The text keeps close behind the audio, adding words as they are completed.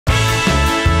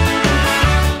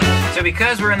So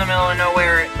because we're in the middle of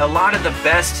nowhere, a lot of the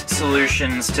best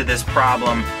solutions to this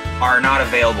problem are not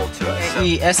available to us. So.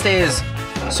 Y este es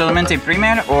solamente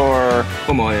primer or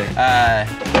como how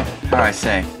do I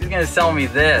say? He's gonna sell me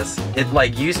this. It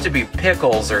like used to be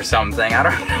pickles or something. I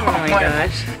don't know. Oh my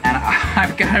gosh. And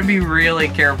I've got to be really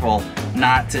careful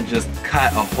not to just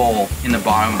cut a hole in the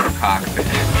bottom of the cockpit.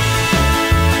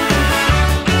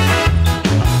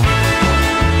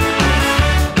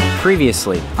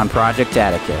 Previously on Project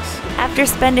Atticus. After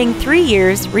spending 3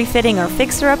 years refitting our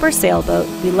fixer-upper sailboat,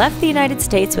 we left the United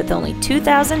States with only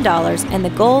 $2,000 and the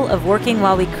goal of working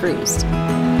while we cruised.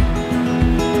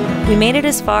 We made it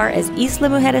as far as Isla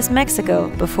Mujeres, Mexico,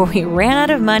 before we ran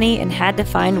out of money and had to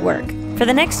find work. For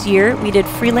the next year, we did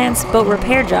freelance boat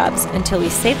repair jobs until we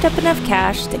saved up enough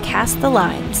cash to cast the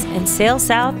lines and sail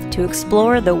south to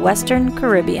explore the Western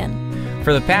Caribbean.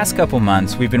 For the past couple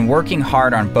months, we've been working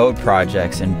hard on boat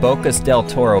projects in Bocas del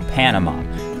Toro, Panama,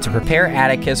 to prepare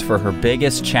Atticus for her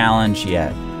biggest challenge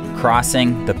yet,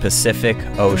 crossing the Pacific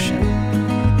Ocean.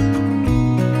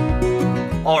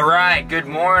 All right, good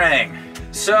morning.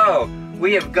 So,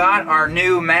 we have got our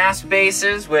new mast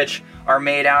bases, which are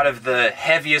made out of the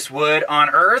heaviest wood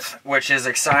on Earth, which is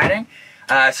exciting.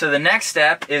 So the next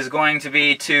step is going to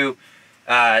be to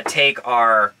take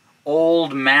our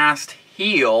old mast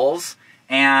heels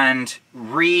and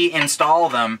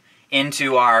reinstall them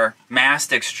into our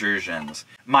mast extrusions.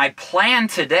 My plan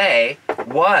today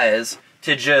was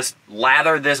to just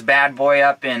lather this bad boy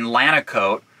up in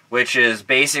Lanacoat, which is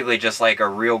basically just like a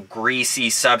real greasy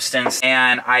substance.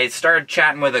 And I started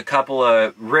chatting with a couple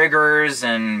of riggers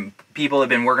and people who have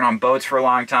been working on boats for a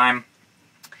long time.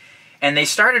 And they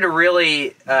started to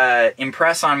really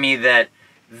impress on me that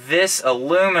this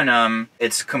aluminum,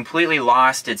 it's completely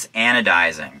lost its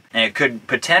anodizing. And it could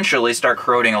potentially start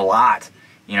corroding a lot,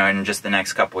 you know, in just the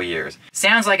next couple of years.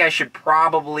 Sounds like I should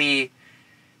probably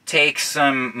take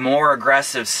some more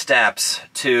aggressive steps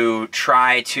to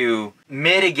try to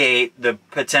mitigate the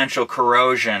potential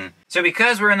corrosion. So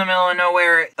because we're in the middle of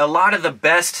nowhere, a lot of the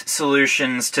best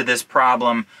solutions to this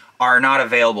problem are not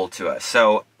available to us.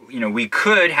 So, you know, we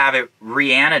could have it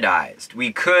re-anodized.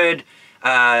 We could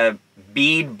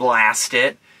bead blast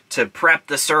it to prep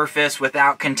the surface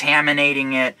without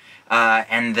contaminating it,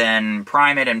 and then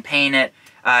prime it and paint it.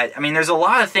 I mean, there's a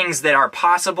lot of things that are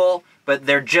possible, but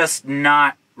they're just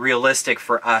not realistic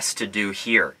for us to do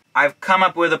here. I've come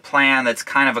up with a plan that's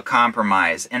kind of a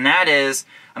compromise, and that is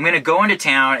I'm going to go into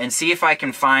town and see if I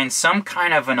can find some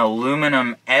kind of an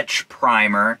aluminum etch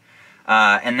primer,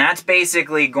 and that's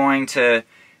basically going to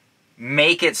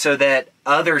make it so that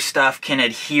other stuff can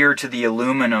adhere to the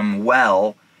aluminum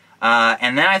well,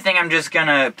 and then I think I'm just going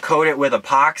to coat it with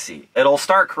epoxy. It'll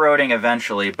start corroding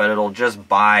eventually, but it'll just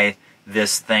buy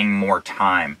this thing more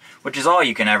time, which is all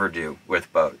you can ever do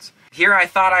with boats. Here I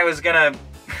thought I was gonna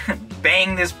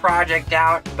bang this project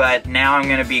out, but now I'm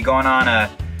gonna be going on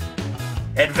a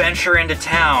adventure into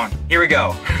town. Here we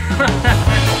go.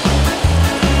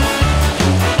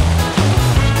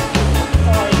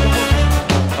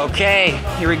 Okay,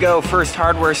 here we go, first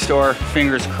hardware store,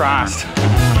 fingers crossed.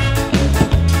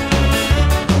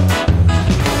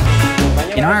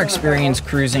 In our experience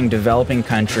cruising developing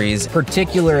countries,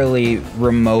 particularly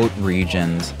remote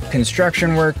regions,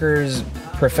 construction workers,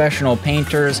 professional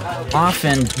painters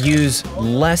often use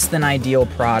less than ideal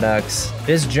products.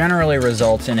 This generally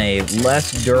results in a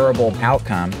less durable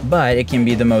outcome, but it can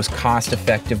be the most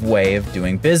cost-effective way of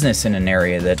doing business in an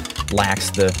area that lacks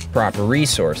the proper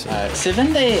resources. ¿Se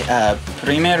vende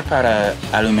primer para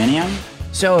aluminum?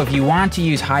 So if you want to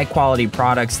use high-quality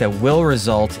products that will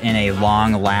result in a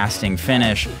long-lasting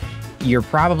finish, you're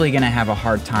probably going to have a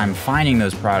hard time finding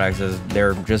those products as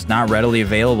they're just not readily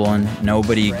available and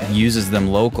nobody uses them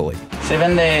locally. Se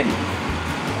vende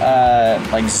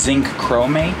like zinc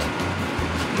chromate?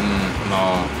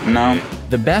 No.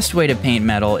 The best way to paint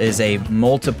metal is a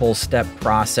multiple step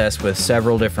process with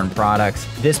several different products.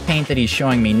 This paint that he's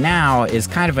showing me now is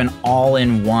kind of an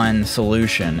all-in-one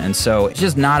solution, and so it's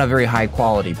just not a very high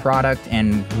quality product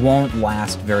and won't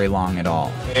last very long at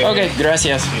all. Okay,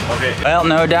 gracias. Okay. Well,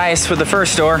 no dice with the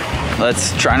first door.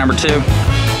 Let's try number 2.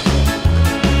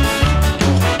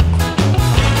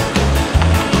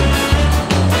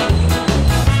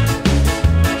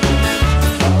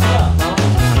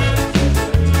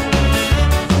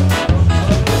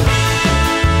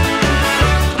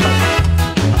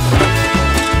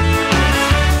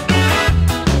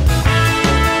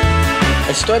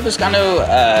 Estoy buscando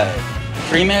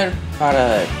primer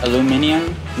para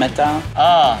aluminum, metal.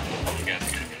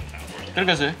 Creo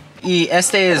que sí. ¿Y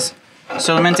este es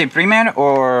solamente primer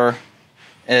o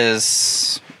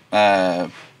es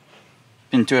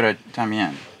pintura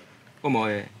también. ¿Cómo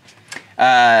es?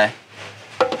 How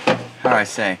do I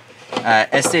say?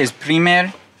 Este es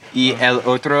primer y el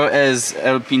otro es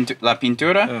la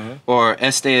pintura, o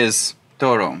este es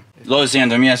todo. Lo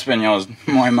siento, mi español es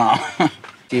muy mal.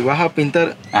 Si vas a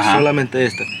pintar solamente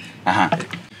esta.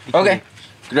 Okay.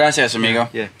 Gracias, amigo.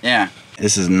 Yeah.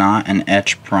 This is not an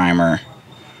etch primer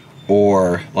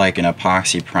or like an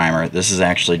epoxy primer. This is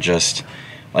actually just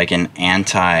like an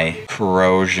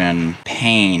anti-corrosion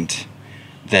paint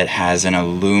that has an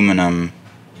aluminum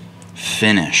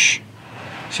finish.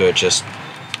 So it just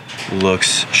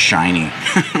looks shiny.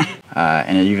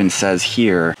 And it even says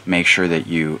here, make sure that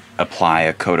you apply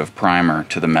a coat of primer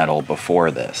to the metal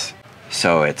before this.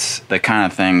 So it's the kind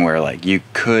of thing where like you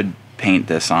could paint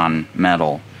this on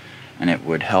metal and it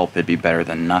would help. It'd be better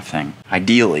than nothing.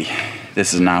 Ideally,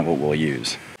 this is not what we'll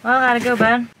use. Well, how'd it go,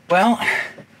 bud? Well,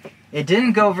 it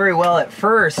didn't go very well at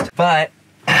first, but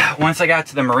once I got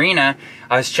to the marina,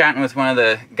 I was chatting with one of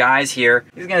the guys here.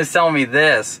 He's gonna sell me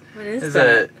this. What is It's that?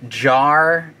 a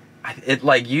jar. It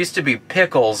like used to be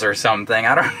pickles or something.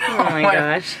 I don't know. Oh my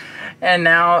gosh. And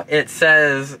now it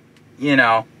says, you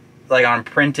know, like on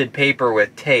printed paper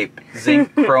with tape,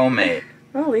 zinc chromate.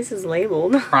 Well, at least it's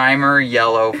labeled. Primer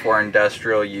yellow for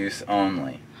industrial use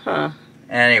only. Huh.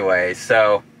 Anyway,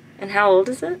 so And how old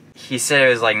is it? he said it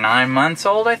was like 9 months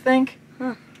old, I think.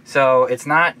 Huh. So it's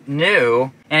not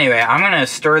new. Anyway, I'm gonna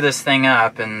stir this thing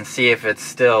up and see if it's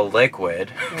still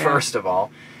liquid, first of all.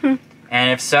 And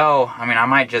if so, I mean, I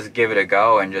might just give it a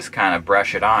go and just kind of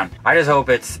brush it on. I just hope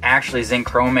it's actually zinc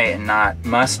chromate and not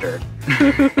mustard.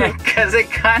 Because it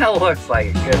kind of looks like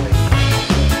it could be.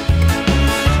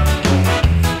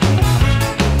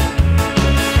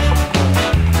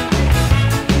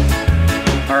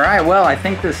 Alright, well, I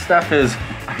think this stuff is,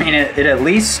 I mean, it at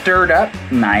least stirred up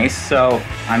nice, so,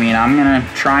 I mean, I'm gonna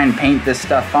try and paint this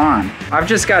stuff on. I've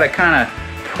just gotta kind of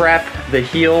prep the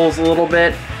heels a little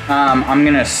bit. I'm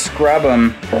gonna scrub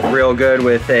them real good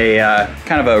with a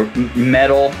kind of a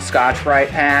metal Scotch-Brite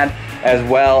pad, as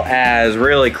well as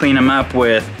really clean them up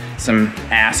with some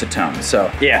acetone. So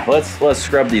yeah, let's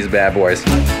scrub these bad boys.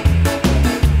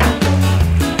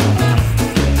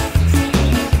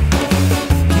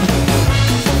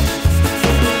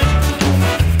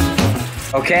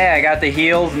 Okay, I got the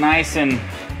heels nice and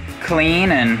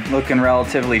clean and looking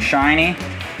relatively shiny,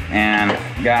 and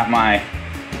got my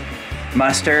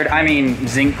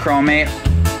zinc chromate.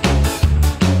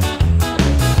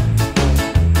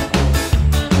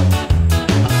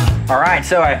 All right,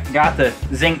 so I got the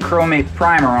zinc chromate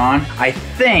primer on. I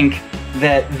think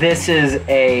that this is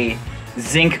a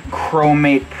zinc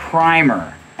chromate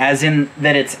primer, as in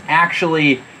that it's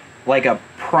actually like a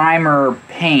primer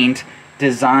paint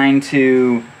designed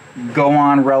to go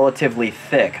on relatively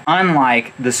thick,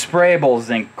 unlike the sprayable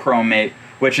zinc chromate,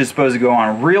 which is supposed to go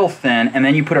on real thin, and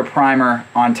then you put a primer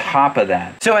on top of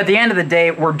that. So at the end of the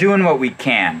day, we're doing what we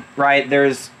can, right?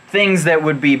 There's things that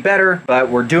would be better, but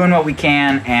we're doing what we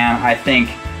can, and I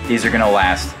think these are gonna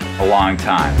last a long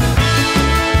time.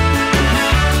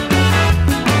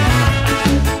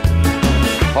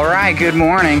 All right, good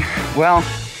morning. Well,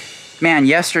 man,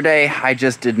 yesterday I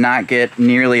just did not get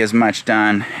nearly as much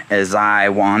done as I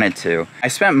wanted to. I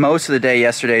spent most of the day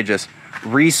yesterday just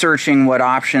researching what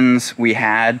options we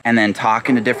had, and then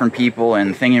talking to different people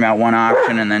and thinking about one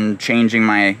option and then changing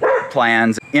my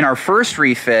plans. In our first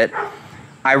refit,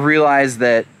 I realized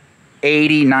that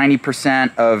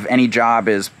 80–90% of any job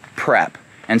is prep.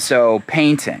 And so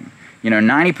painting,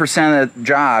 90% of the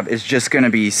job is just gonna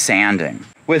be sanding.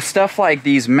 With stuff like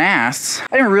these masts,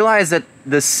 I didn't realize that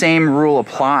the same rule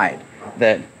applied,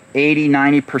 that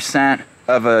 80–90%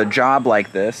 of a job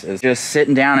like this is just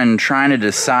sitting down and trying to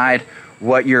decide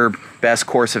what your best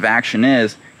course of action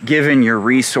is, given your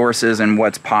resources and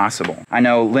what's possible. I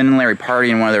know Lynn and Larry Pardey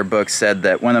in one of their books said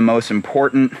that one of the most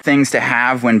important things to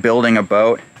have when building a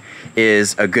boat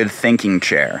is a good thinking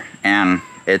chair, and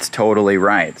it's totally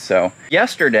right. So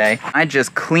yesterday, I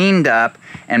just cleaned up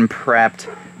and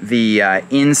prepped the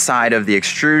inside of the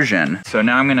extrusion. So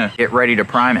now I'm gonna get ready to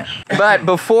prime it. But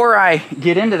before I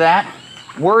get into that,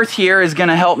 Worth here is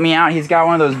gonna help me out. He's got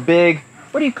one of those big,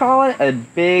 what do you call it? A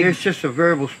big... It's just a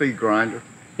variable speed grinder.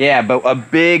 Yeah, but a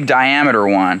big diameter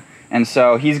one. And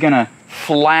so he's gonna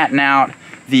flatten out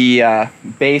the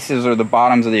bases or the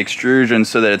bottoms of the extrusion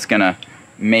so that it's gonna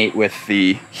mate with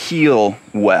the heel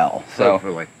well. So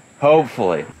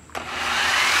hopefully.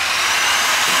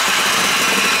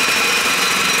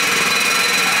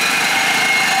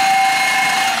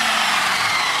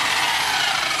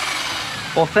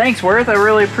 Well, thanks, Worth. I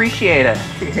really appreciate it.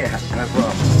 Yeah, no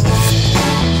problem.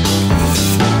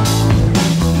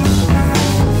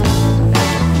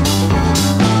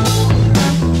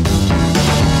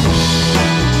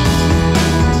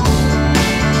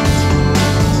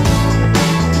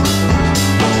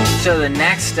 the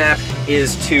next step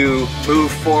is to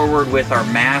move forward with our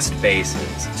mast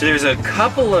bases. So there's a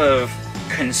couple of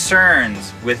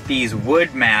concerns with these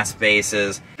wood mast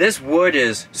bases. This wood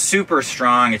is super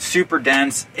strong, it's super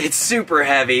dense, it's super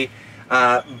heavy,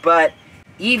 but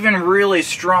even really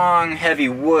strong, heavy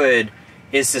wood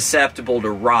is susceptible to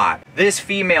rot. This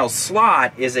female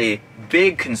slot is a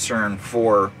big concern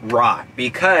for rot,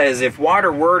 because if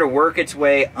water were to work its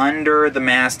way under the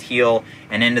mast heel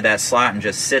and into that slot and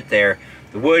just sit there,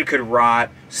 the wood could rot,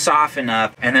 soften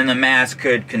up, and then the mast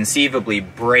could conceivably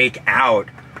break out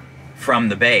from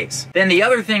the base. Then the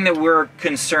other thing that we're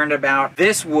concerned about,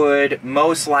 this wood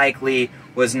most likely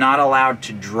was not allowed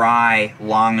to dry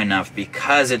long enough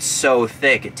because it's so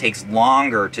thick. It takes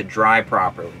longer to dry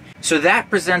properly. So that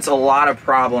presents a lot of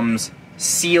problems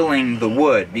sealing the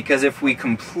wood, because if we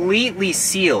completely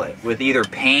seal it with either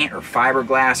paint or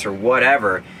fiberglass or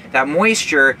whatever, that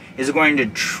moisture is going to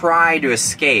try to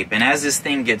escape. And as this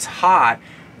thing gets hot,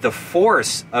 the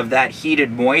force of that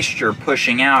heated moisture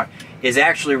pushing out is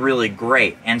actually really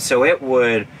great, and so it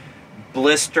would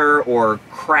blister or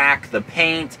crack the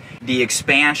paint. The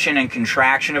expansion and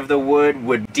contraction of the wood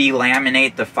would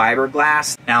delaminate the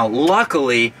fiberglass. Now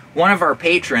luckily, one of our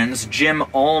patrons, Jim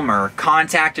Ulmer,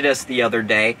 contacted us the other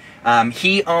day.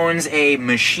 He owns a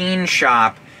machine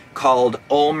shop called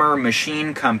Ulmer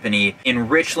Machine Company in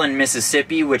Richland,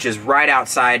 Mississippi, which is right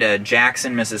outside of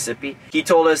Jackson, Mississippi. He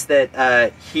told us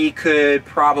that he could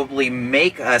probably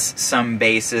make us some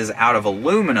bases out of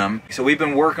aluminum. So we've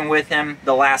been working with him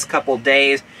the last couple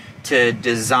days to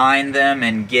design them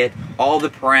and get all the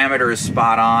parameters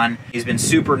spot on. He's been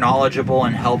super knowledgeable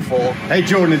and helpful. Hey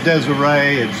Jordan and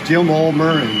Desiree, it's Jim Ulmer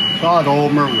and Todd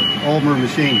Ulmer with Ulmer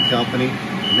Machine Company.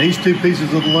 And these two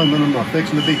pieces of aluminum are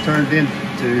fixing to be turned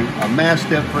into a mast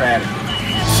step for Atticus.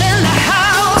 In the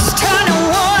house, turn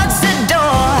towards the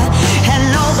door, and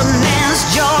all the man's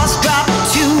jaws drop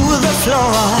to the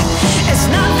floor. It's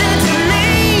nothing to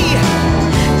me,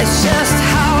 it's just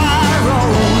how I roll.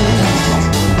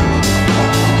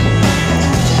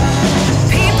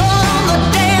 People on the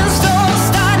dance floor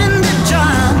starting to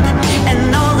jump,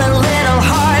 and all their little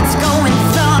hearts going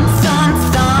thump, thump,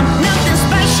 thump. Nothing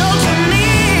special to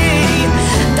me,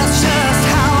 that's just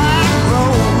how I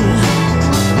roll.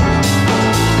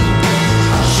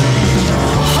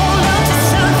 Hold on to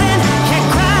something, can't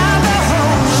grab a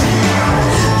hold.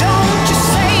 Don't you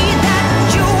say that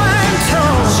you weren't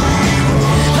told.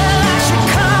 Well, I should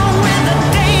come with a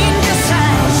danger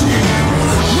sign.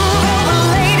 Move over,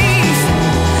 ladies.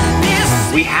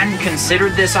 We hadn't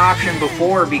considered this option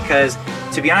before because,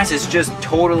 to be honest, it's just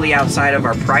totally outside of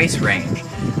our price range.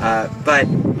 But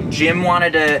Jim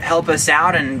wanted to help us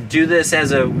out and do this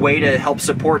as a way to help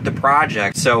support the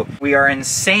project. So we are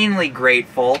insanely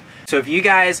grateful. So if you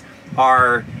guys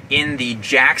are in the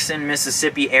Jackson,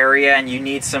 Mississippi area and you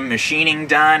need some machining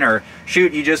done, or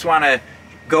shoot, you just want to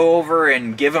go over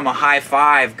and give him a high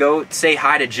five, go say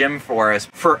hi to Jim for us.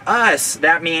 For us,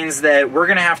 that means that we're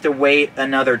gonna have to wait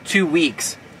another 2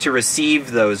 weeks to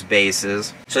receive those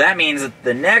bases. So that means that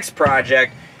the next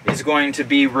project is going to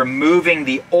be removing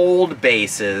the old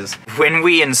bases. When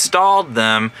we installed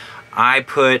them, I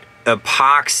put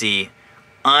epoxy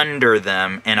under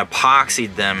them and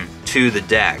epoxied them to the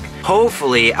deck.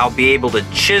 Hopefully, I'll be able to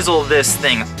chisel this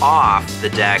thing off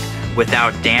the deck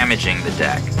without damaging the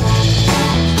deck.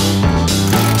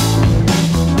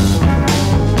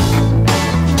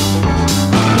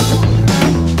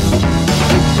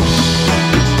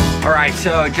 Alright,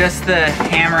 so just the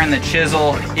hammer and the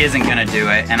chisel isn't gonna do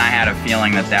it, and I had a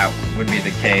feeling that that would be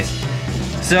the case.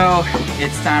 So,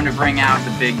 it's time to bring out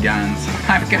the big guns.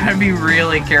 I've gotta be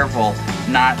really careful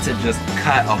not to just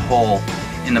cut a hole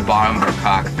in the bottom of the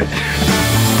cockpit.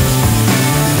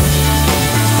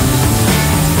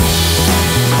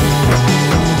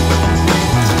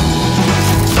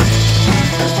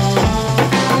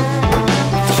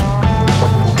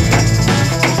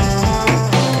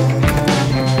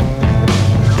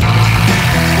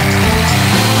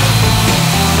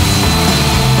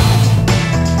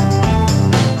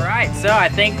 So I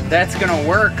think that's gonna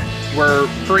work. We're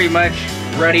pretty much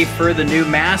ready for the new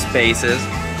mast bases.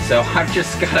 So I've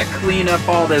just gotta clean up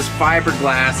all this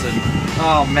fiberglass, and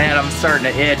oh man, I'm starting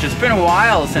to itch. It's been a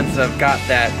while since I've got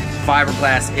that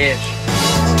fiberglass itch.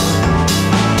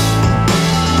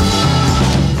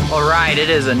 All right, it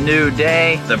is a new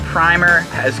day. The primer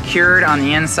has cured on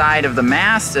the inside of the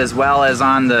mast as well as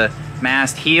on the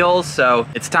mast heels, so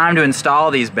it's time to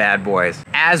install these bad boys.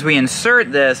 As we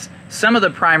insert this, some of the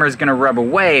primer is going to rub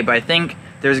away, but I think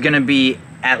there's going to be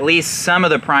at least some of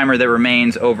the primer that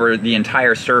remains over the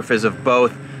entire surface of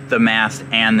both the mast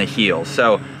and the heel.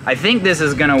 So I think this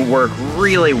is gonna work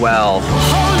really well.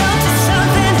 Hold on to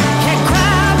something, can't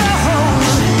grab a hold.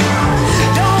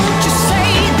 Don't you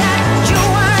say that you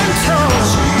weren't told.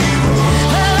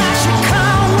 Well, I should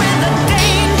come with a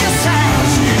danger sign.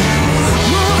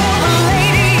 Move over,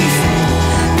 ladies,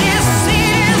 this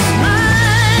is mine.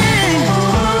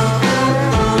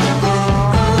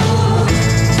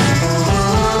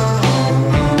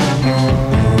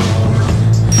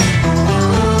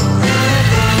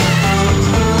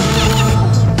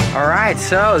 All right,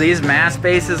 so these mast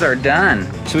bases are done.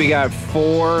 So we got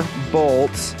 4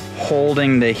 bolts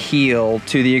holding the heel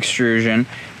to the extrusion,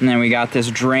 and then we got this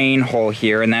drain hole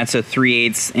here, and that's a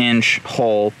 3/8 inch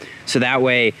hole. So that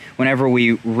way, whenever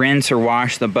we rinse or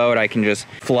wash the boat, I can just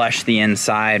flush the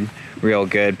inside real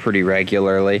good pretty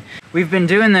regularly. We've been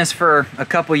doing this for a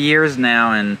couple years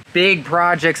now, and big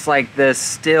projects like this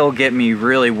still get me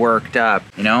really worked up.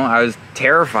 You know, I was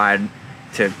terrified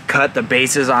to cut the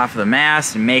bases off the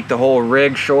mast and make the whole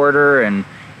rig shorter, and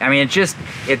I mean,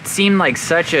 it seemed like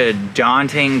such a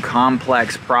daunting,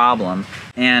 complex problem.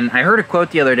 And I heard a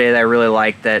quote the other day that I really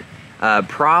liked, that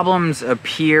problems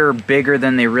appear bigger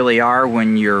than they really are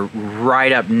when you're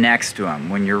right up next to them,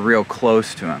 when you're real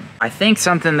close to them. I think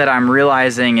something that I'm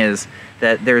realizing is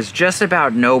that there's just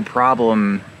about no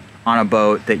problem on a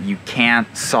boat that you can't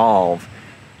solve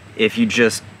if you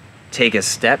just take a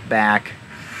step back,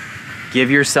 give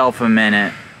yourself a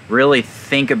minute, really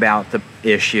think about the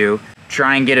issue,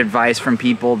 try and get advice from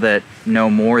people that know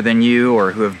more than you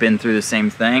or who have been through the same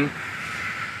thing.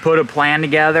 Put a plan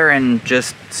together and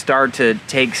just start to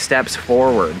take steps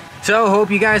forward. So hope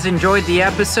you guys enjoyed the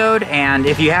episode, and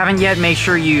if you haven't yet, make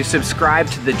sure you subscribe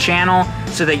to the channel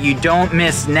so that you don't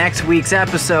miss next week's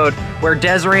episode where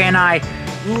Desiree and I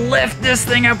lift this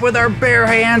thing up with our bare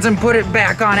hands and put it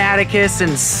back on Atticus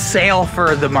and sail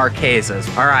for the Marquesas.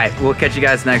 All right, we'll catch you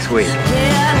guys next week.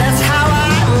 Yeah, that's how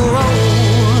I roll.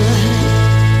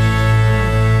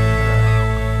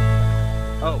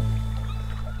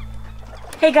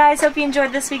 Hey guys, hope you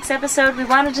enjoyed this week's episode. We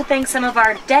wanted to thank some of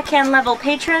our deckhand level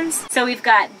patrons. So we've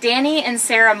got Danny and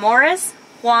Sarah Morris,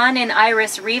 Juan and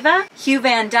Iris Riva, Hugh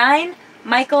Van Dyne,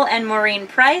 Michael and Maureen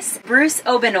Price, Bruce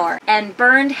Obenor, and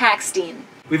Bernd Hackstein.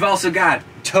 We've also got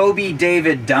Toby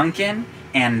David Duncan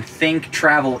and Think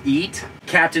Travel Eat,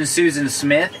 Captain Susan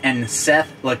Smith and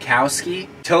Seth Lakowski,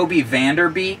 Toby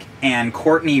Vanderbeek and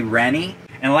Courtney Rennie,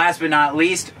 and last but not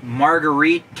least,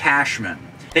 Marguerite Cashman.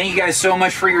 Thank you guys so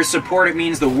much for your support. It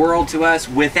means the world to us.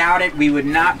 Without it, we would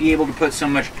not be able to put so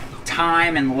much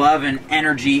time and love and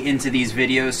energy into these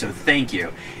videos, so thank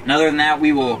you. And other than that,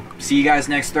 we will see you guys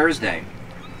next Thursday.